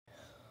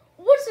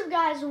What's up,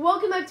 guys?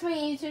 Welcome back to my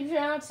YouTube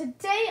channel.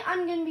 Today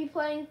I'm going to be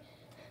playing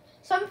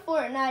some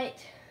Fortnite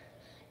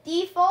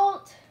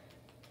default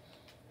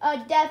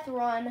death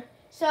run.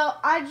 So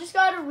I just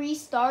got to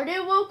restart it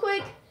real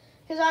quick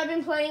because I've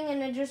been playing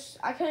and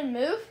I couldn't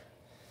move.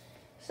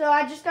 So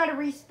I just got to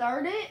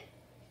restart it.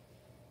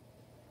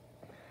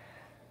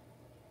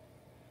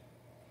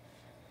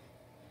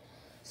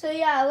 So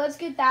yeah, let's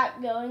get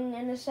that going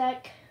in a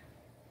sec.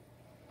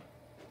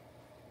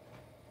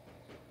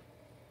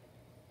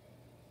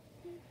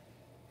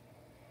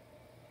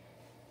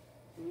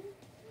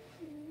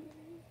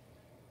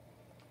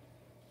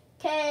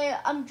 Okay,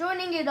 I'm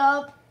joining it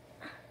up.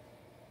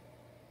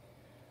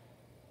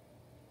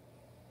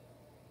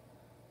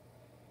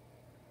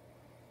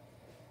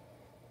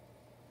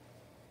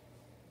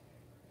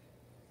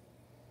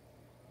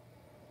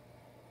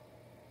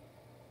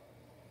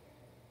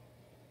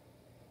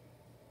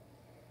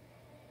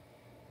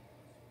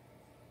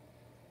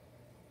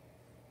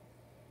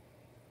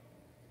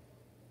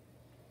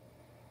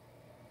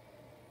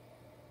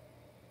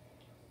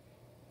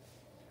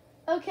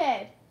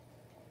 Okay.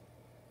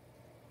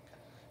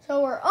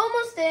 So we're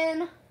almost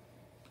in.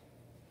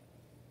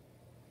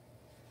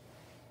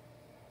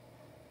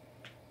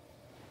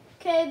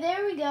 Okay,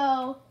 there we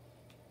go.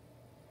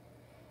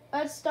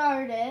 Let's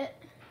start it.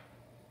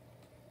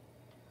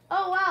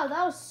 Oh wow,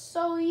 that was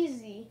so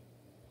easy.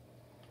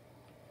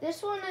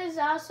 This one is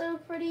also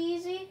pretty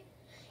easy.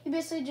 You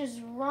basically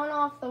just run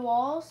off the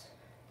walls.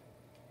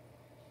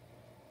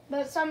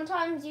 But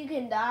sometimes you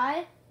can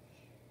die.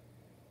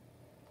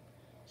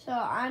 So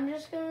I'm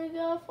just gonna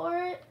go for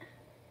it.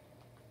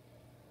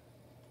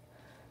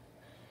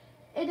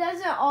 It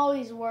doesn't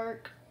always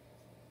work.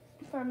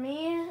 For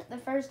me, the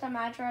first time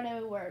I tried it,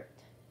 it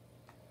worked.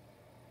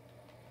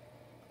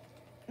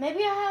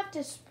 Maybe I have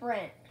to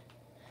sprint.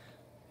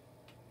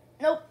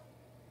 Nope.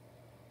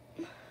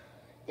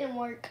 Didn't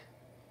work.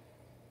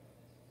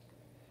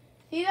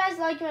 If you guys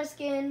like my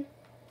skin,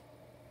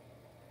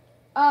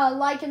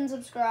 like and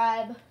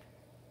subscribe.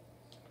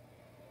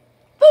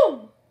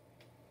 Boom!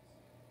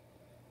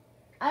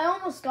 I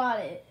almost got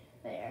it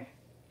there.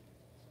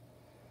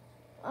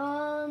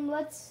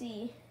 Let's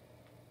see.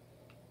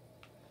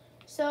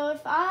 So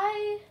if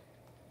I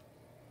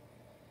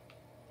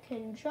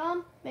can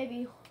jump,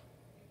 maybe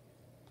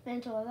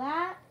into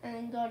that, and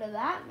then go to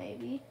that,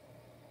 maybe.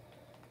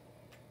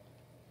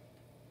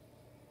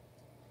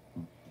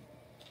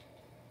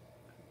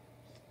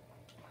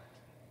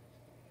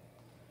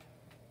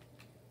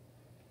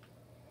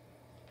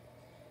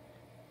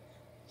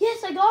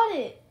 Yes, I got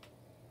it.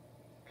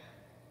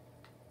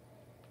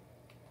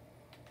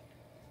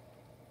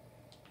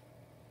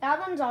 That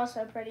one's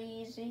also pretty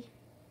easy.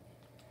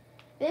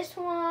 This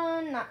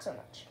one, not so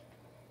much.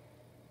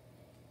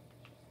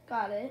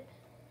 Got it.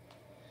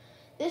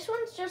 This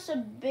one's just a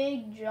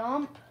big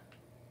jump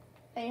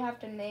that you have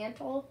to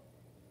mantle.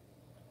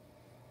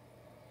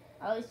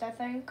 At least I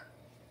think.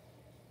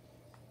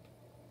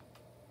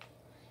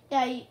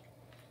 Yeah,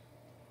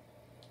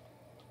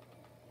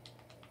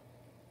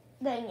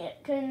 dang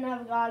it, couldn't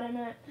have gotten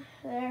it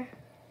there.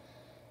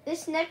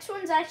 This next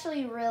one's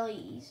actually really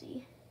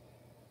easy.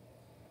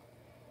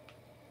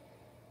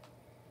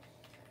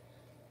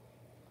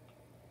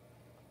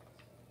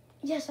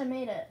 Yes, I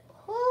made it.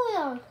 Holy,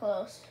 that was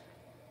close.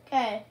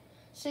 Okay,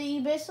 so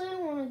you basically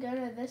want to go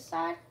to this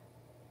side.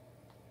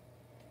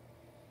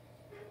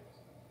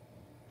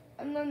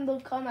 And then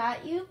they'll come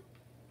at you.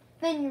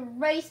 Then you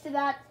race to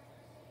that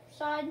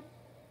side.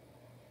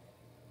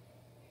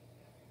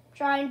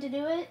 Trying to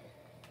do it.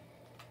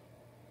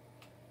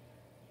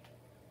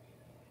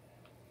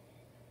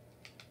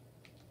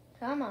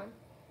 Come on.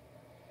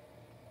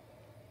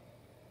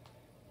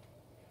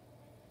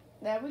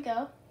 There we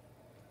go.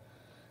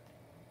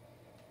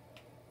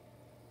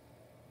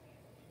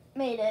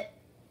 Made it.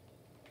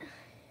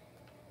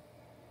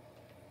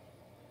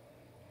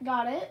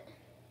 Got it.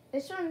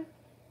 This one.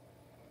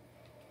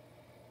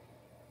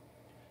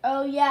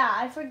 Oh yeah,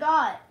 I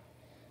forgot.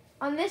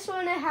 On this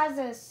one it has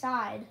a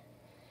side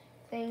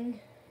thing.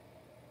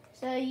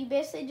 So you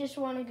basically just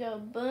want to go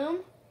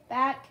boom,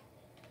 back,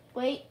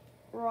 wait,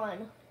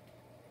 run.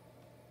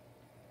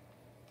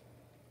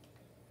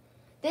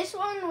 This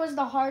one was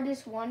the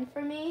hardest one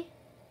for me.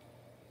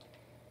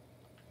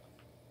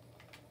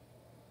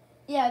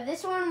 Yeah,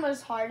 this one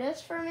was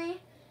hardest for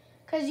me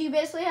because you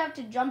basically have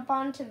to jump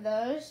onto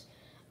those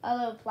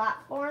little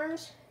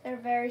platforms. They're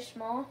very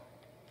small.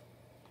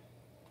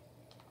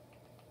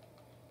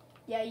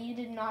 Yeah, you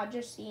did not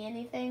just see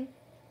anything.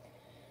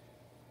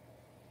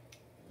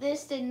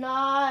 This did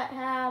not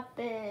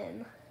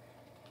happen.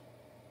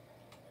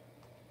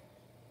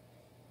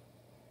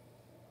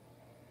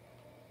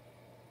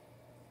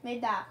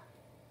 Made that.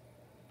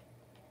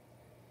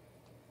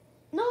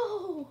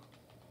 No!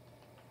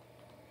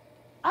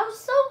 I was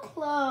so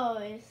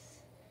close.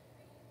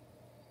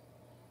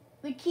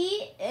 The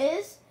key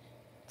is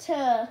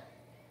to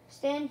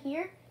stand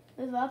here,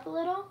 move up a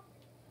little,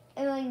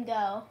 and then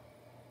go.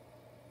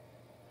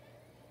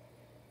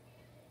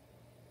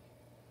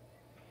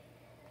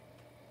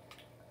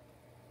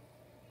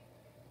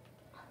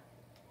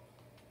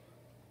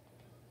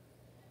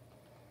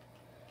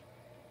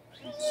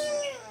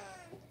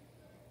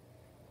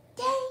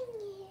 Dang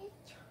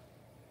it.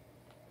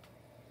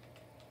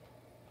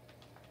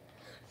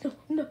 No,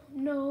 no,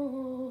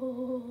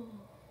 no.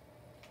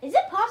 Is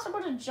it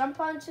possible to jump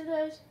onto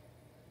those?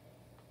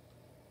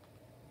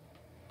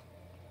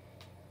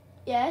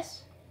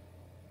 Yes.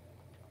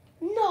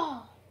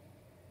 No.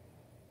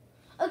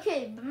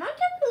 Okay, but my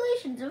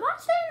calculations, if I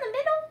stay in the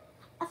middle,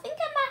 I think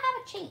I might have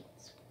a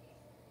chance.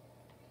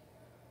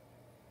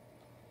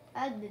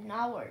 That did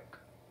not work.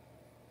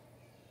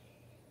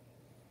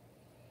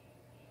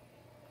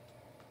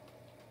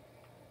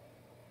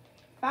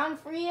 Found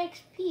free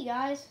XP,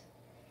 guys.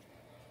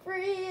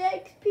 Free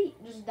XP.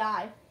 Just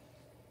die.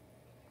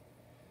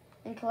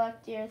 And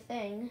collect your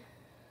thing.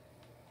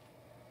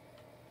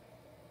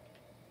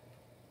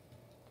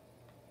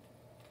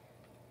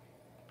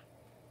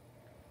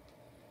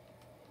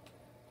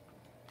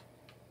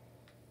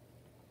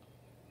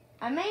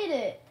 I made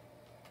it.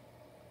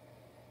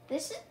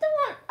 This is the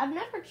one. I've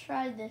never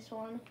tried this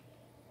one.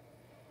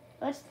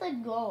 What's the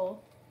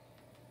goal?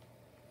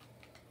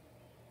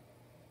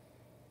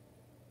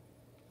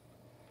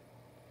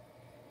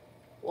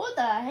 What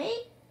the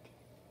heck?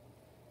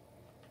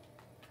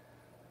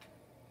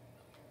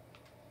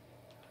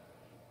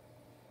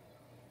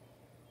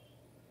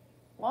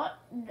 What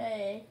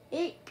the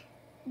heck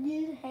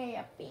just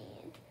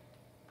happened?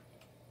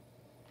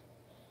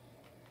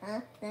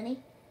 Huh? Nani?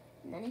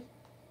 Nani?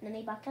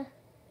 Nani baka?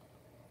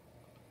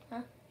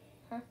 Huh?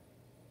 Huh?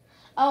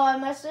 Oh, I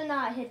must have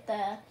not hit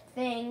the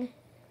thing.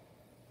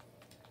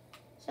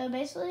 So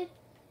basically,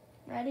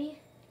 ready?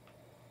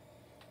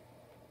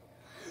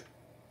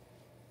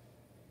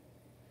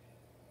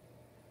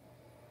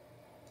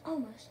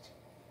 Almost.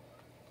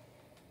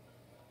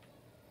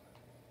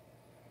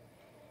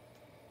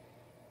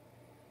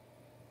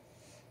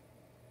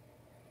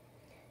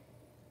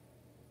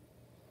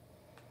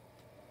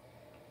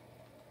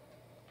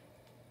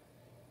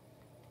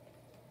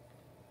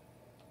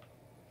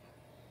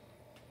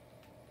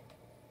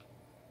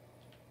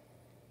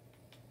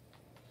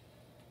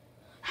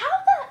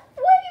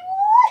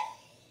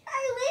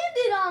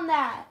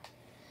 That.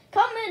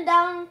 Comment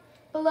down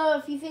below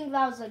if you think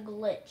that was a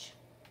glitch.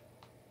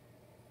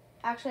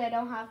 Actually, I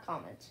don't have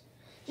comments.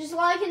 Just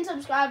like and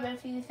subscribe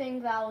if you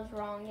think that was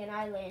wrong and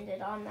I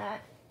landed on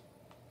that.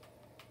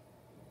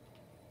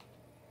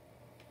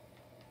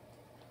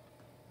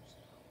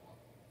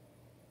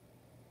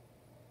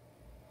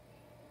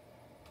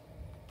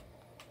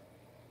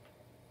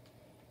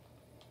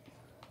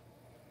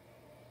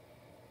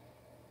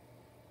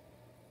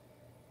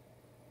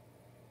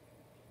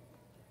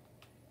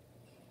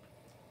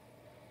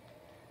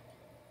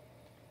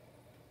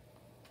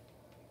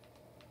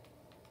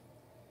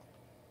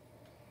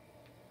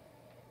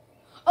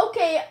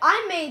 Okay,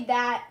 I made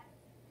that.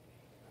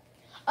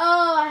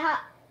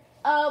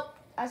 Oh,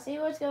 I see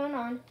what's going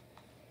on.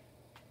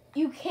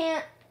 You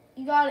can't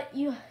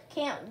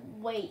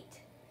wait.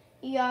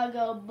 You gotta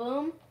go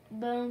boom,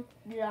 boom,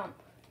 jump,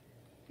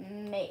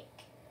 make.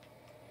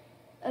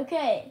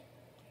 Okay.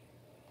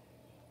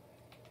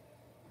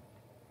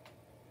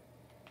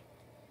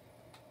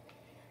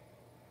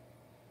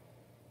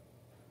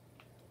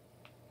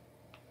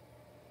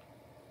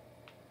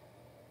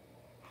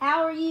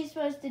 How are you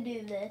supposed to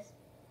do this?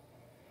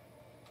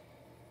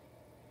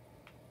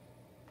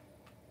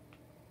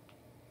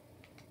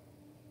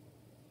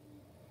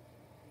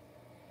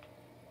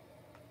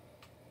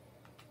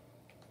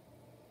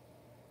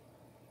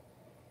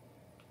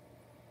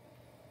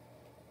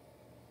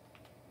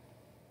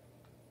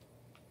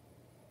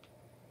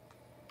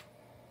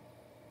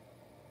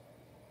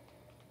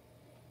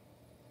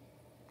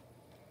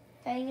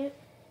 Dang it.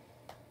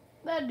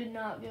 That did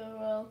not go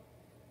well.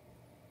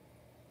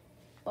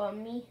 For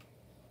me.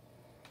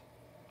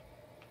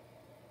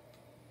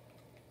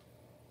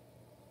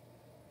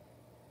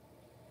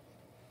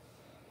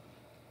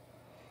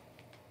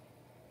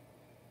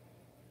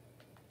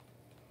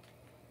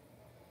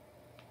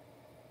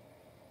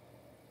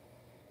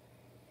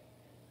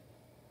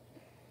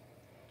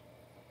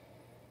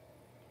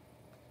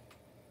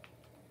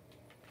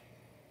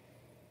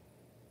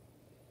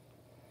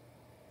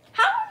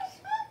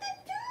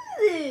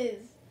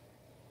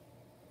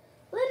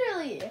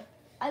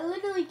 I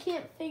literally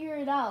can't figure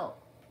it out.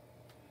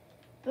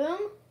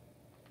 Boom,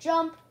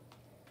 jump.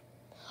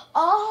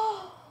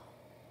 Oh,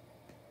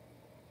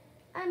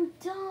 I'm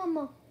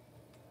dumb.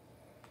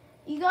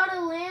 You gotta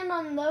land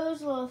on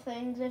those little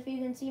things if you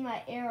can see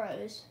my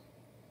arrows.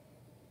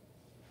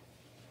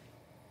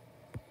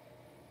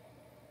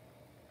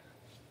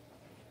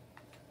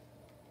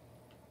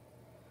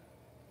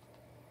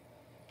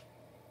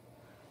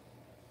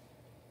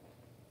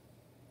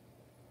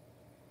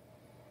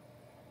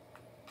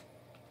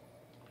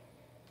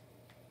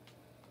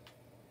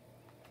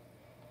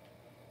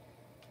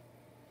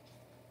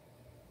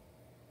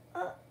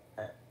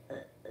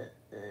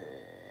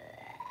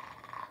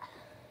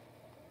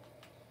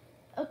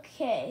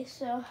 Okay,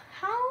 so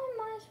how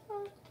am I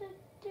supposed to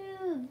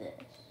do this?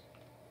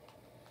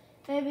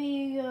 Maybe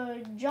you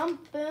go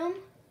jump, boom.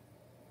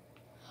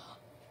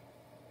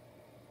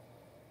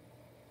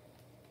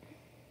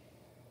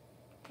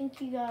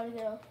 think you gotta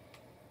go.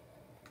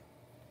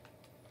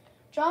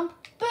 Jump,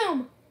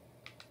 boom!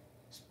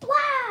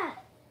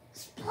 Splat!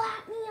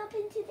 Splat me up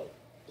into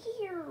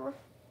the ear.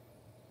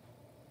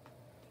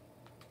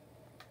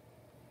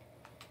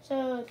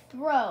 So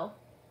throw,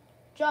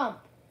 jump,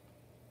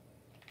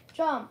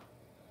 jump.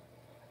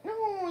 No,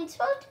 it's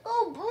supposed to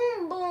go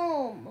boom,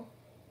 boom.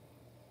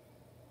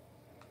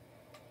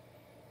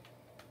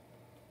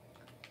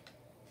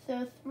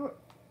 So throw.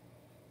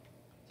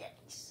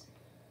 Yikes.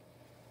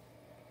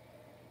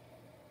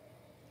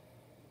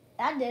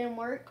 That didn't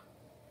work.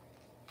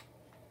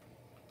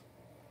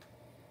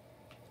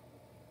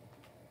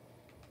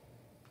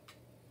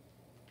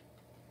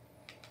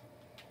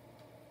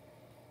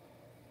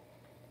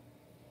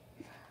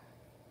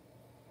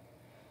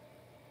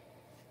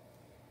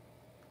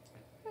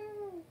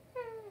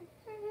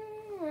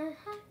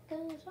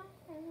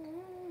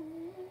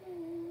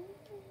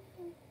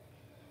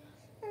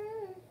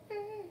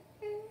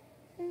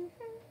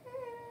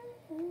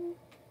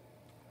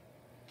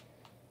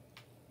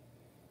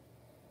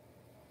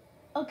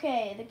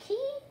 Okay, the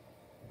key.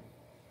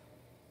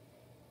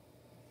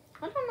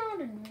 I don't know how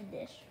to do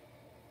this.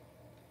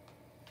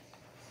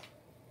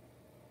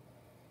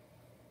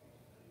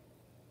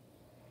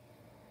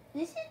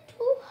 This is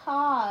too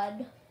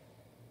hard.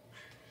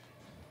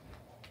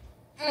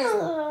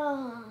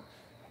 Ugh.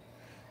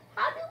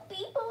 How do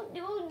people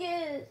do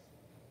this?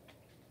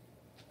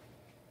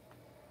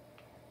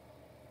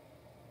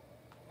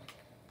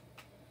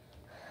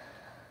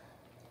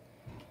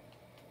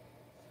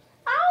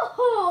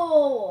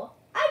 Ow!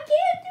 I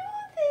can't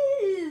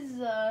do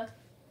this.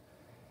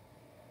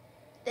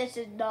 This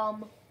is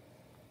dumb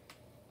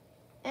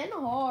and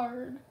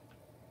hard.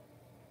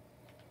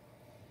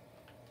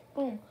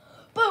 Boom,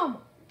 boom.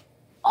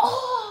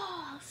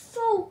 Oh,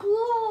 so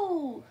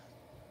close.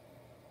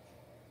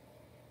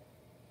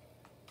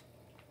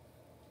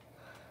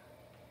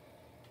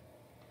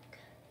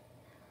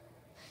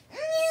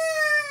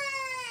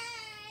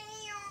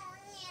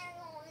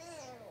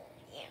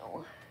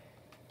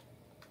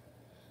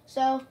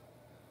 So,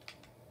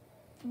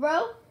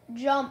 throw,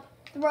 jump,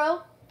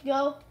 throw,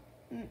 go.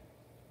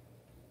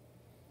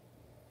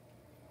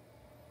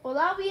 Well,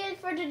 that'll be it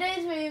for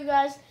today's video,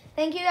 guys.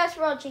 Thank you guys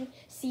for watching.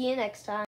 See you next time.